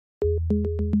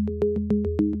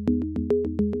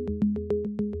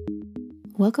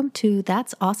Welcome to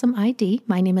That's Awesome ID.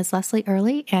 My name is Leslie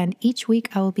Early, and each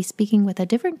week I will be speaking with a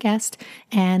different guest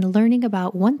and learning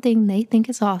about one thing they think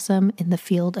is awesome in the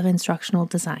field of instructional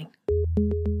design.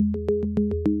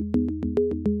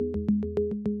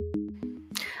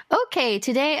 Okay,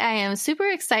 today I am super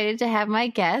excited to have my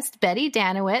guest, Betty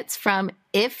Danowitz from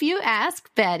If You Ask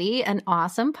Betty, an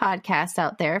awesome podcast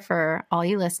out there for all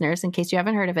you listeners, in case you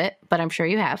haven't heard of it, but I'm sure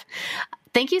you have.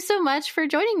 Thank you so much for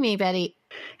joining me, Betty.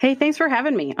 Hey, thanks for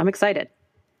having me. I'm excited.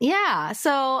 Yeah.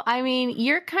 So, I mean,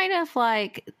 you're kind of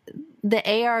like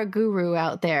the AR guru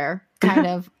out there, kind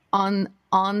of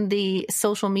on the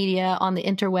social media, on the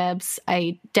interwebs.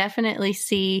 I definitely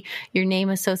see your name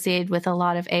associated with a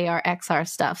lot of AR, XR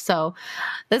stuff. So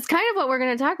that's kind of what we're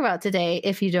going to talk about today,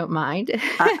 if you don't mind.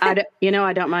 I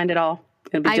don't mind at all.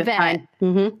 It'll be I just bet. fine.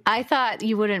 Mm-hmm. I thought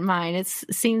you wouldn't mind. It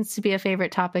seems to be a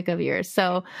favorite topic of yours.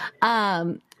 So,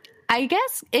 I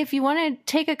guess if you want to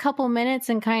take a couple minutes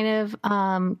and kind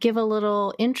of give a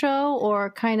little intro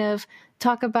or kind of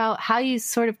talk about how you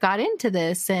sort of got into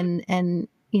this and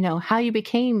you know, how you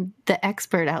became the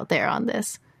expert out there on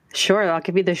this. Sure. I'll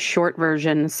give you the short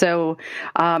version. So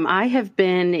I have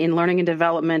been in learning and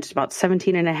development about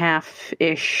 17 and a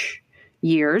half-ish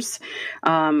years,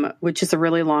 which is a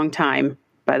really long time,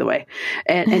 by the way.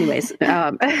 And anyways,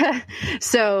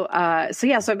 so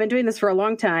I've been doing this for a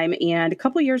long time. And a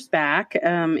couple of years back,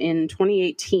 in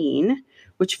 2018,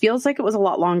 which feels like it was a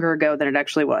lot longer ago than it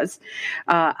actually was,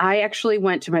 I actually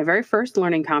went to my very first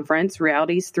learning conference,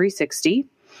 Realities 360,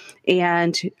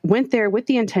 and went there with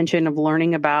the intention of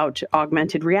learning about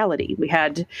augmented reality. We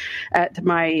had at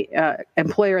my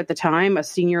employer at the time, a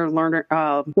senior learner,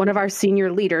 one of our senior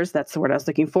leaders, that's the word I was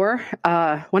looking for.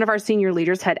 One of our senior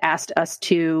leaders had asked us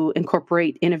to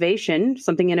incorporate innovation,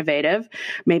 something innovative,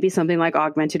 maybe something like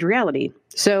augmented reality.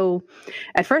 So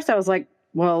at first I was like,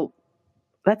 well,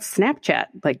 that's Snapchat.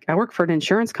 Like, I work for an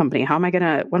insurance company. What am I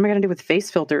going to do with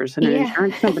face filters in an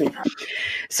insurance company?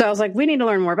 So I was like, we need to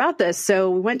learn more about this.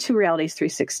 So we went to Realities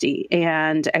 360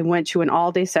 and I went to an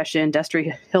all-day session.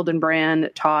 Destry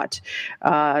Hildenbrand taught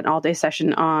an all-day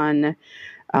session on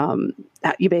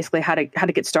you basically how to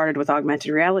get started with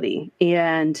augmented reality.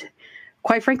 And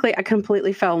quite frankly, I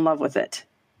completely fell in love with it.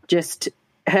 Just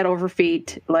head over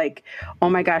feet, like, oh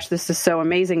my gosh, this is so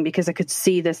amazing, because I could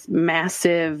see this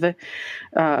massive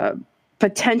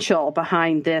potential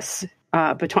behind this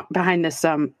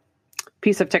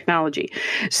piece of technology.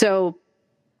 So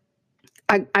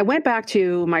I went back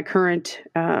to my current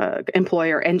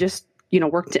employer and just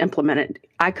worked to implement it.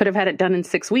 I could have had it done in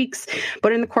 6 weeks,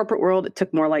 but in the corporate world, it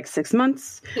took more like 6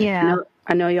 months. Yeah.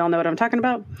 I know you all know what I'm talking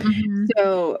about. Mm-hmm.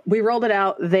 So we rolled it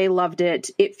out. They loved it.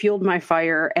 It fueled my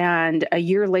fire. And a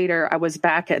year later, I was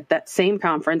back at that same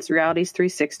conference, Realities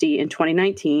 360 in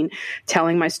 2019,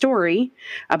 telling my story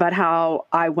about how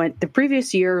I went the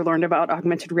previous year, learned about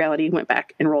augmented reality, went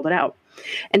back and rolled it out.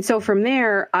 And so from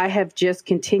there, I have just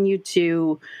continued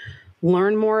to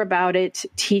learn more about it,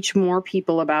 teach more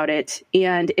people about it.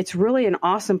 And it's really an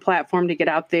awesome platform to get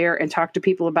out there and talk to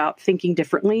people about thinking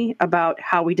differently about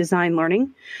how we design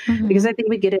learning. Mm-hmm. Because I think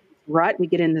we get in this rut, we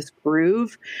get in this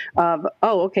groove of,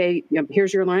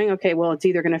 here's your learning. Okay, well, it's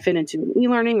either going to fit into an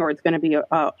e-learning, or it's going to be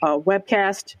a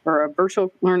webcast or a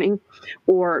virtual learning,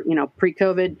 or,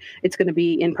 pre-COVID, it's going to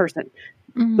be in person.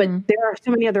 Mm-hmm. But there are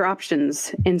so many other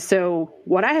options. And so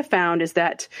what I have found is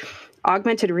that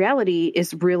augmented reality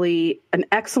is really an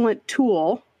excellent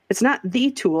tool. It's not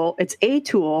the tool, it's a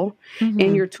tool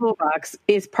in your toolbox.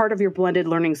 Is part of your blended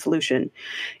learning solution.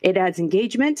 It adds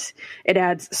engagement, it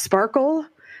adds sparkle,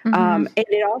 and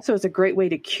it also is a great way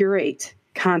to curate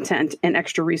content and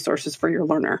extra resources for your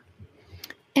learner.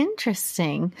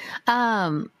 Interesting.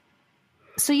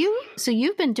 So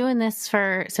you've been doing this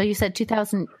so you said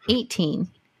 2018.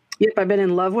 Yep, I've been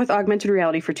in love with augmented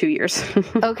reality for 2 years.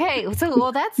 Okay,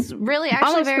 well, that's really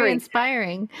actually very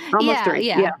inspiring. Almost three.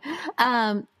 Yeah.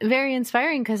 Very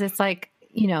inspiring, because it's like,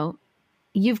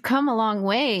 you've come a long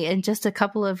way in just a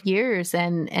couple of years,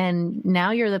 and now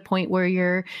you're at the point where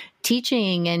you're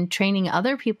teaching and training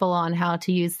other people on how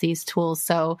to use these tools.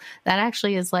 So that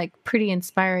actually is like pretty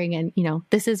inspiring, and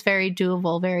this is very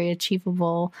doable, very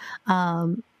achievable,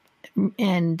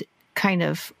 and kind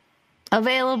of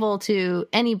available to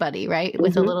anybody, right?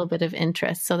 With a little bit of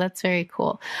interest. So that's very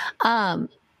cool.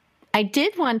 I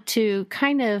did want to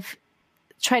kind of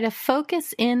try to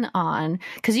focus in on,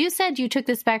 because you said you took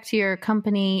this back to your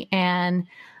company and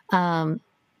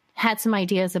had some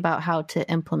ideas about how to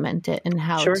implement it and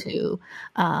how to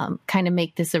kind of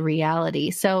make this a reality.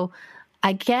 So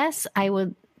I guess I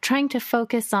would trying to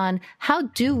focus on how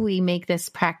do we make this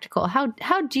practical?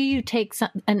 How do you take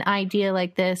an idea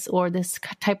like this or this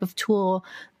type of tool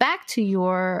back to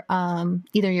your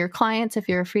either your clients if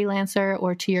you're a freelancer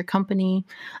or to your company,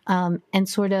 and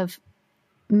sort of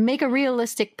make a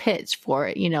realistic pitch for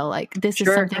it? Like this is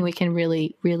something we can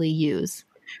really, really use.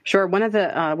 Sure. One of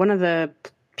the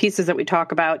pieces that we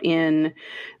talk about in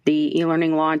the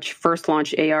e-learning first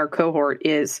launch AR cohort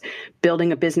is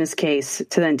building a business case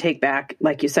to then take back,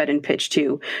 like you said, and pitch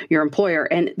to your employer.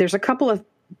 And there's a couple of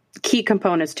key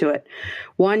components to it.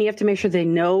 One, you have to make sure they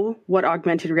know what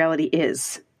augmented reality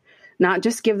is. Not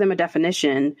just give them a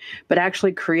definition, but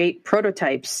actually create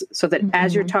prototypes so that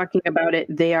as you're talking about it,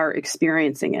 they are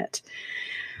experiencing it.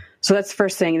 So that's the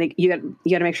first thing. You got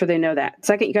to make sure they know that.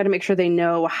 Second, you got to make sure they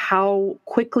know how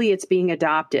quickly it's being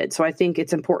adopted. So I think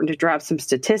it's important to drop some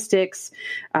statistics.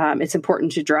 It's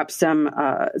important to drop some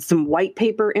white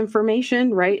paper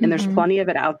information, right? And there's plenty of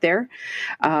it out there.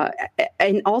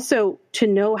 And also to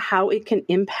know how it can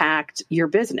impact your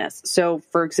business. So,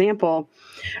 for example,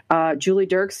 Julie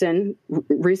Dirksen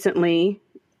recently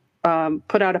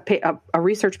put out a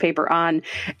research paper on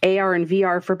AR and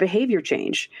VR for behavior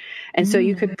change. And so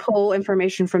you could pull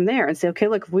information from there and say, okay,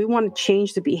 look, if we want to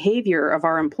change the behavior of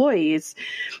our employees,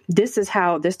 this is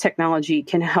how this technology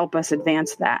can help us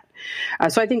advance that.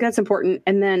 So I think that's important.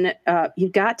 And then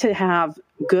you've got to have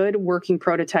good working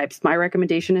prototypes. My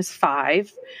recommendation is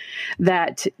 5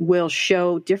 that will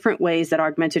show different ways that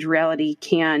augmented reality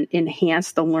can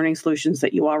enhance the learning solutions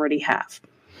that you already have.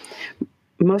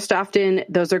 Most often,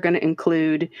 those are going to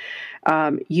include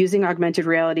using augmented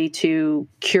reality to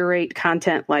curate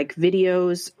content like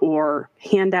videos or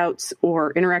handouts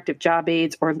or interactive job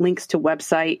aids or links to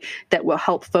website that will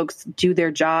help folks do their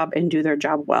job and do their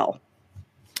job well.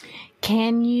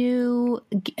 Can you,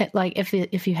 like,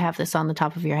 if you have this on the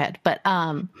top of your head, but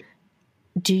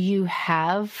do you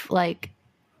have, like,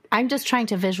 I'm just trying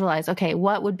to visualize, okay,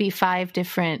 what would be 5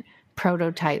 different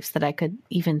prototypes that I could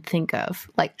even think of?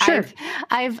 Like, sure.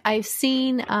 I've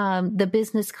seen the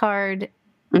business card,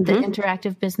 the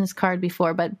interactive business card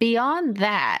before, but beyond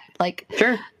that, like,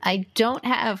 sure. I don't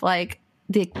have like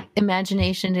the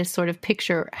imagination to sort of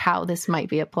picture how this might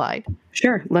be applied.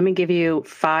 Sure. Let me give you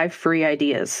 5 free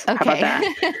ideas. Okay. How about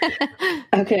that?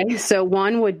 Okay. So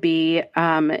one would be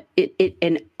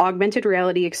an augmented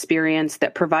reality experience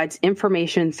that provides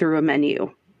information through a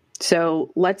menu.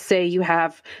 So let's say you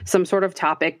have some sort of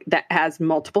topic that has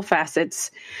multiple facets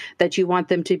that you want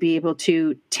them to be able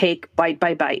to take bite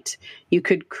by bite. You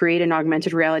could create an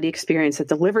augmented reality experience that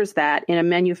delivers that in a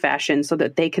menu fashion so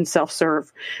that they can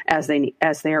self-serve as they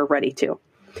are ready to.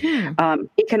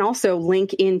 It can also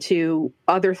link into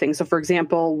other things. So, for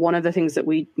example, one of the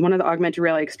augmented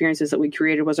reality experiences that we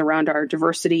created was around our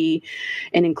diversity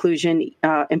and inclusion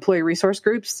employee resource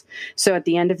groups. So at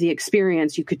the end of the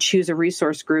experience, you could choose a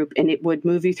resource group and it would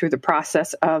move you through the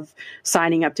process of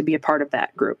signing up to be a part of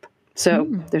that group. So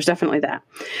there's definitely that.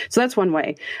 So that's one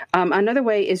way. Another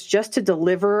way is just to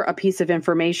deliver a piece of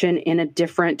information in a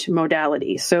different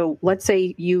modality. So let's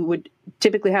say you would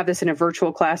typically have this in a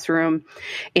virtual classroom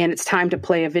and it's time to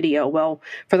play a video. Well,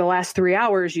 for the last 3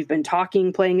 hours, you've been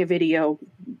talking, playing a video,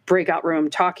 breakout room,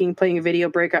 talking, playing a video,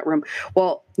 breakout room.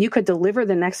 Well, you could deliver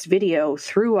the next video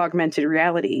through augmented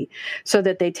reality so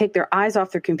that they take their eyes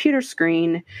off their computer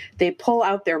screen, they pull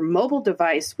out their mobile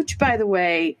device, which, by the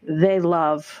way, they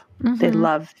love. They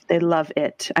love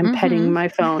it. I'm petting my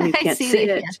phone. You can't see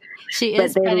it. She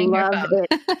is petting her phone.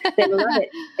 They love it.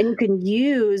 And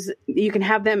you can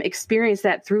have them experience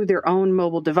that through their own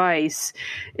mobile device,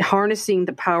 harnessing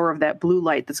the power of that blue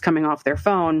light that's coming off their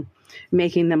phone,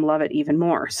 making them love it even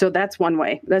more. So that's one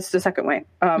way. That's the second way.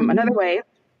 Another way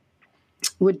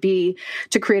would be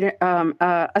to create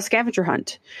a scavenger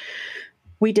hunt.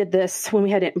 We did this when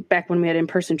we had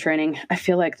in-person training. I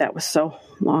feel like that was so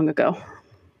long ago.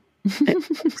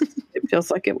 It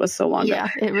feels like it was so long ago. Yeah,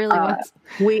 it really was.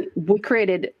 We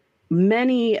created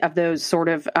many of those sort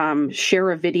of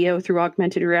share a video through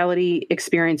augmented reality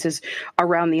experiences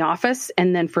around the office.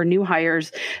 And then for new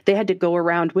hires, they had to go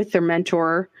around with their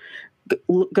mentor,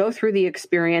 go through the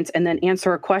experience, and then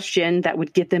answer a question that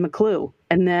would get them a clue.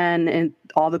 And then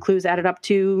all the clues added up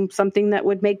to something that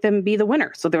would make them be the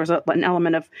winner. So there was an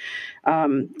element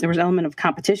of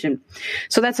competition.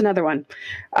 So that's another one.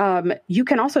 You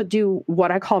can also do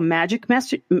what I call magic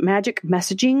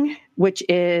messaging, which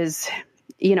is,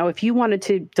 if you wanted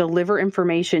to deliver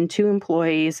information to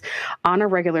employees on a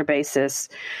regular basis,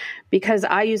 because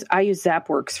I use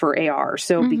ZapWorks for AR.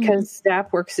 So because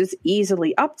ZapWorks is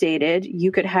easily updated,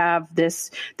 you could have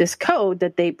this code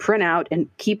that they print out and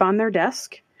keep on their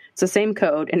desk It's the same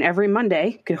code. And every Monday,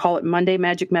 you could call it Monday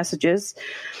Magic Messages.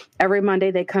 Every Monday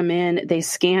they come in, they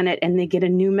scan it, and they get a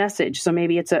new message. So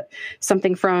maybe it's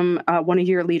something from one of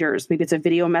your leaders. Maybe it's a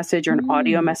video message or an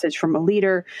audio message from a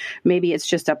leader. Maybe it's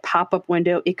just a pop-up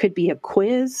window. It could be a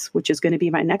quiz, which is going to be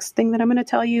my next thing that I'm going to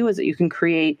tell you, is that you can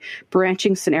create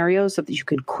branching scenarios so that you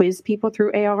can quiz people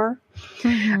through AR.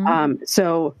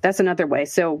 So that's another way.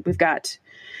 So we've got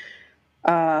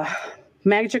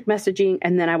magic messaging,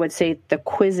 and then I would say the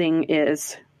quizzing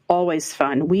is always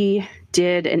fun. We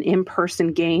did an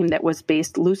in-person game that was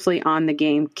based loosely on the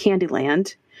game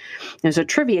Candyland. It was a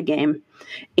trivia game,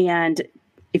 and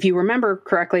if you remember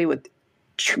correctly, with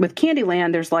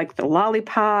Candyland, there's like the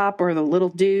lollipop or the little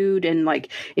dude, and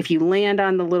like if you land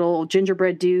on the little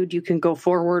gingerbread dude, you can go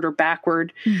forward or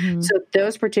backward. So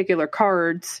those particular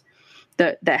cards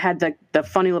that had the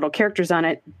funny little characters on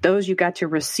it, those you got to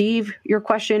receive your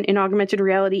question in augmented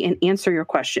reality and answer your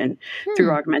question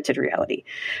through augmented reality.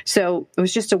 So it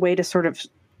was just a way to sort of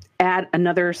add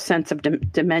another sense of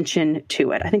dimension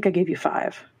to it. I think I gave you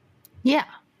 5. Yeah.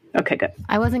 Okay, good.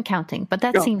 I wasn't counting, but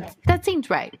that seemed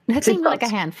right. That seemed like a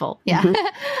handful. Yeah.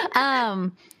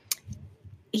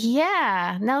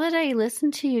 Yeah. Now that I listen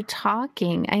to you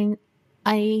talking,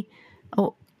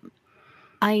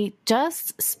 I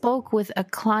just spoke with a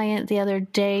client the other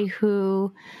day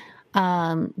who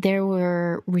they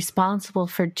were responsible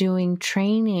for doing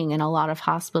training in a lot of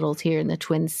hospitals here in the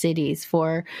Twin Cities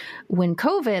for when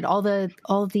COVID, all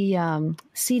the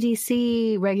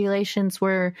CDC regulations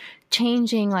were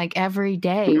changing like every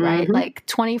day, right? Like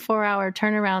 24-hour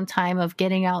turnaround time of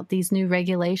getting out these new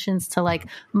regulations to like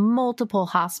multiple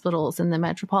hospitals in the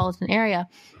metropolitan area.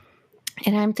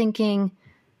 And I'm thinking,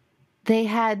 they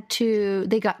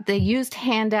used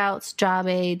handouts, job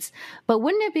aids, but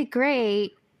wouldn't it be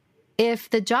great if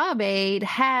the job aid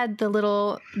had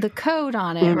the code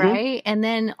on it, right? And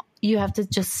then you have to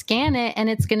just scan it, and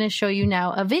it's going to show you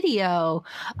now a video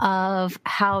of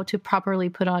how to properly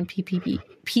put on PPE,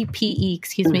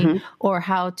 or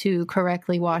how to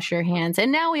correctly wash your hands.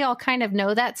 And now we all kind of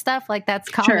know that stuff, like that's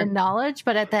common knowledge,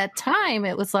 but at that time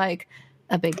it was like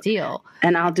a big deal.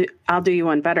 And I'll do you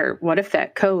one better. What if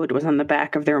that code was on the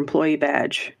back of their employee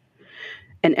badge,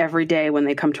 and every day when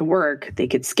they come to work, they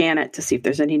could scan it to see if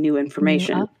there's any new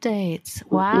information? New updates.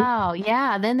 Wow.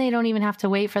 Yeah. Then they don't even have to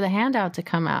wait for the handout to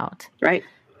come out. Right.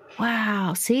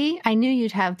 Wow. See, I knew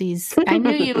you'd have these. I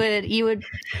knew you would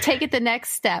take it the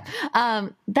next step.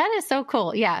 That is so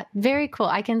cool. Yeah. Very cool.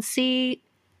 I can see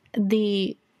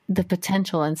the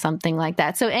potential in something like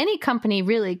that. So any company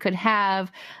really could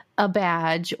have a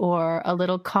badge or a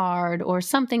little card or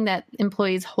something that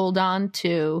employees hold on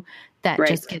to that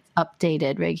just gets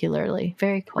updated regularly.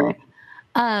 Very cool. Right.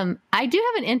 I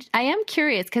am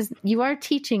curious because you are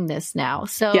teaching this now.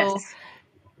 So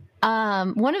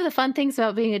one of the fun things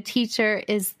about being a teacher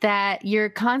is that you're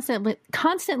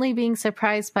constantly being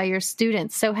surprised by your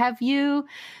students. So have you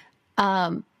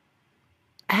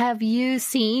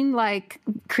seen like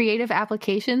creative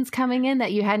applications coming in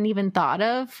that you hadn't even thought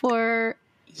of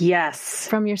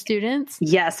from your students?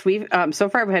 Yes. We've, so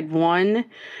far we've had one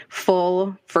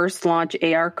full first launch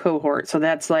AR cohort. So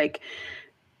that's like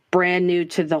brand new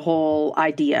to the whole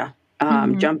idea,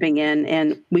 jumping in,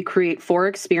 and we create 4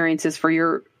 experiences for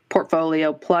your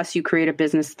portfolio. Plus you create a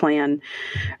business plan,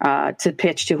 to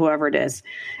pitch to whoever it is.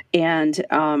 And,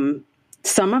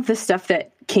 some of the stuff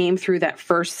that came through that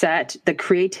first set, the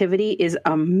creativity is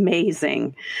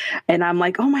amazing. And I'm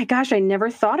like, oh my gosh, I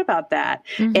never thought about that.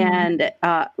 And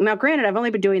now granted, I've only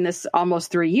been doing this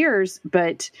almost 3 years,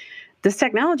 but this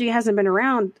technology hasn't been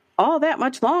around all that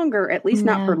much longer, at least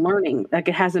not for learning. Like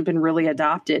it hasn't been really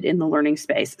adopted in the learning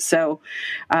space. So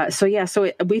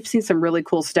we've seen some really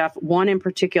cool stuff. One in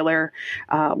particular,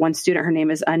 one student, her name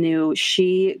is Anu.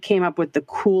 She came up with the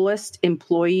coolest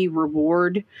employee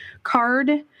reward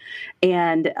card.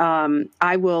 And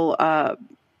I will, I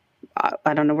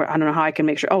don't know how I can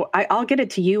make sure. I'll get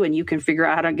it to you, and you can figure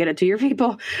out how to get it to your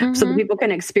people so that people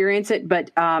can experience it.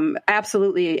 But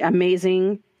absolutely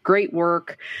amazing. Great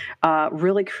work,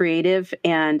 really creative,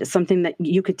 and something that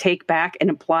you could take back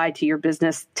and apply to your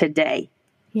business today.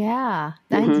 Yeah,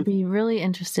 I'd be really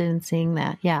interested in seeing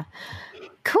that. Yeah,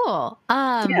 cool.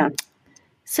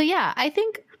 So yeah, I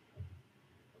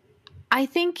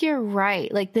think you're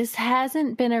right. Like this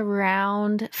hasn't been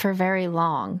around for very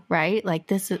long, right? Like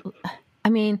this is, I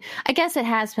mean, I guess it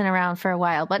has been around for a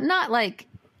while, but not like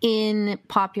in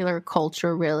popular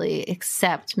culture really,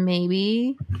 except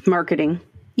maybe marketing.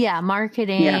 Yeah,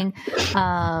 marketing,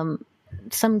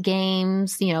 some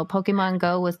games, Pokemon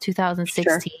Go was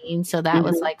 2016. Sure. So that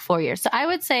was like 4 years. So I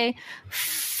would say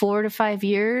 4 to 5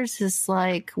 years is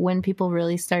like when people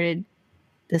really started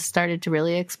to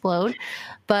really explode.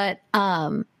 But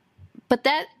that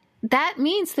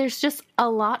means there's just a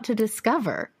lot to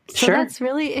discover. So sure. That's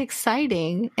really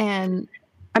exciting. And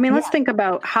I mean, let's think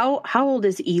about how old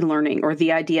is e-learning, or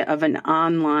the idea of an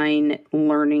online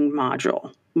learning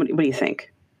module? What do you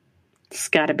think? It's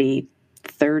got to be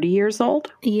 30 years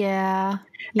old. Yeah.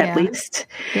 At least.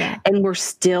 Yeah. And we're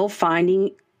still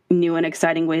finding new and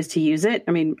exciting ways to use it.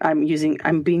 I mean,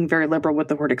 I'm being very liberal with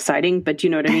the word exciting, but you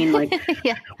know what I mean? Like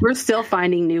yeah. We're still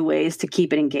finding new ways to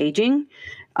keep it engaging.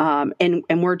 And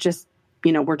we're just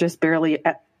barely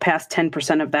at past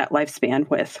 10% of that lifespan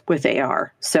with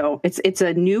AR. So it's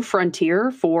a new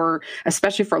frontier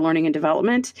especially for learning and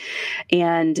development.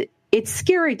 And it's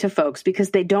scary to folks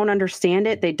because they don't understand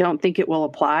it. They don't think it will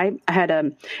apply. I had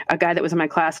a guy that was in my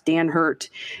class, Dan Hurt,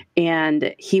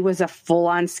 and he was a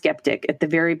full-on skeptic. At the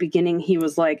very beginning, he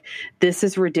was like, this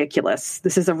is ridiculous.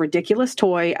 This is a ridiculous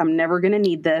toy. I'm never going to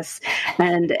need this.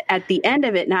 And at the end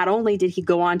of it, not only did he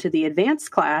go on to the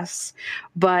advanced class,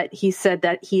 but he said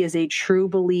that he is a true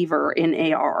believer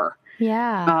in AR.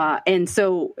 Yeah. And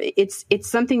so it's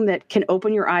something that can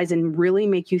open your eyes and really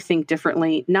make you think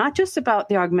differently, not just about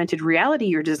the augmented reality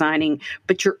you're designing,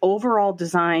 but your overall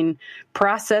design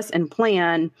process and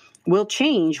plan will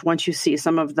change once you see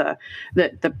some of the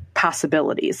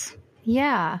possibilities.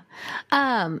 Yeah.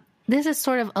 This is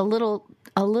sort of a little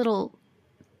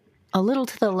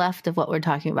to the left of what we're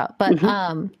talking about, but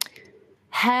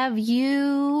have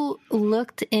you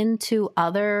looked into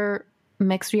other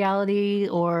mixed reality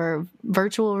or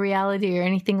virtual reality or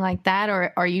anything like that?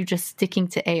 Or are you just sticking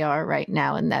to AR right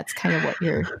now and that's kind of what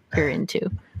you're into?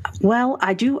 Well,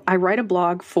 I write a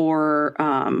blog for,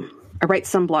 I write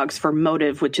some blogs for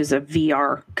Motive, which is a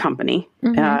VR company.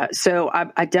 So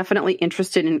I'm definitely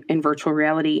interested in virtual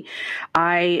reality.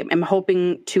 I am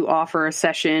hoping to offer a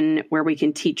session where we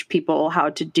can teach people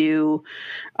how to do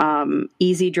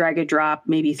easy drag and drop,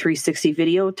 maybe 360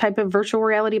 video type of virtual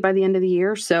reality by the end of the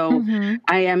year. So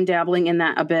I am dabbling in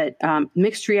that a bit.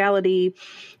 Mixed reality.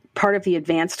 Part of the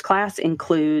advanced class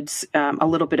includes a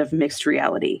little bit of mixed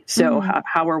reality. So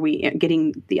how are we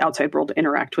getting the outside world to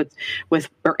interact with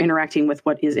or interacting with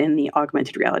what is in the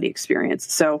augmented reality experience?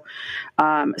 So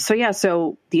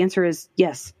the answer is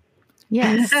yes.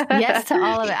 Yes. Yes to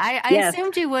all of it. I yes.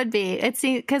 assumed you would be. It's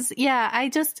because,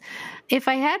 if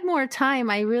I had more time,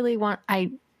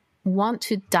 I want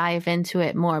to dive into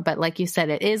it more. But like you said,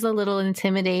 it is a little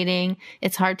intimidating.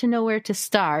 It's hard to know where to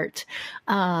start.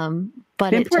 But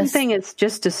the important thing is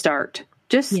just to start.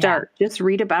 Just start. Just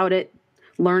read about it,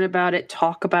 learn about it,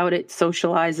 talk about it,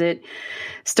 socialize it,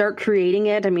 start creating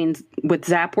it. I mean, with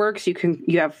ZapWorks,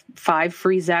 you have 5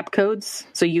 free Zap codes,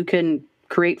 so you can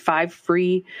create 5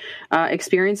 free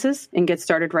experiences and get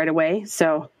started right away.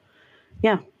 So,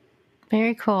 yeah.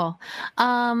 Very cool.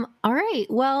 All right.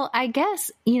 Well, I guess,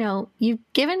 you've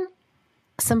given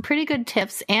some pretty good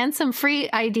tips and some free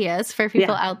ideas for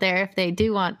people out there if they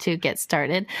do want to get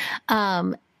started.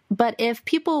 But if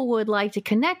people would like to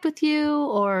connect with you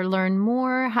or learn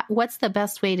more, what's the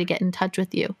best way to get in touch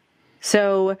with you?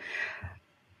 So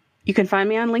you can find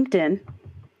me on LinkedIn,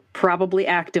 probably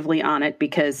actively on it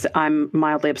because I'm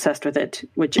mildly obsessed with it,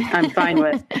 which I'm fine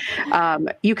with.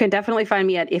 You can definitely find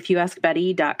me at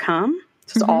ifyouaskbetty.com.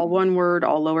 It's all one word,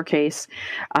 all lowercase.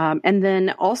 And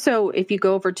then also, if you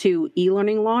go over to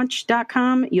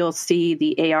elearninglaunch.com, you'll see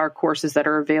the AR courses that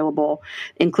are available,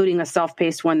 including a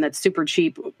self-paced one that's super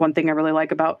cheap. One thing I really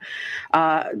like about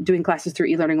doing classes through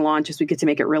eLearning Launch is we get to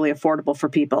make it really affordable for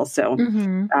people. So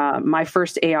my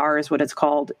first AR is what it's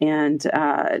called. And,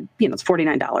 it's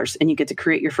 $49 and you get to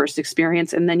create your first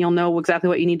experience and then you'll know exactly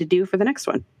what you need to do for the next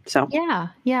one. So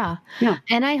Yeah.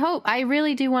 And I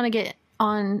really do want to get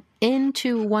on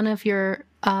into one of your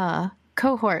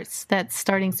cohorts that's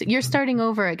starting. You're starting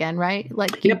over again, right?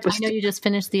 Like I know you just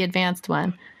finished the advanced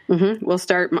one. We'll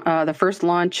start the first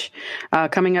launch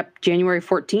coming up January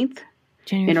 14th.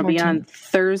 It'll be on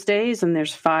Thursdays, and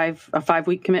there's a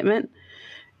 5-week commitment.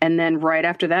 And then right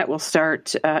after that, we'll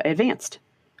start advanced.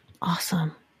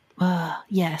 Awesome.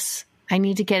 Yes. I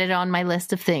need to get it on my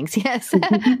list of things. Yes. All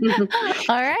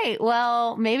right.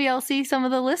 Well, maybe I'll see some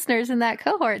of the listeners in that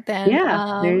cohort then.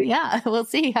 Yeah. We'll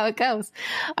see how it goes.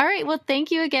 All right. Well, thank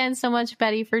you again so much,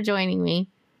 Betty, for joining me.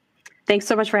 Thanks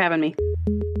so much for having me.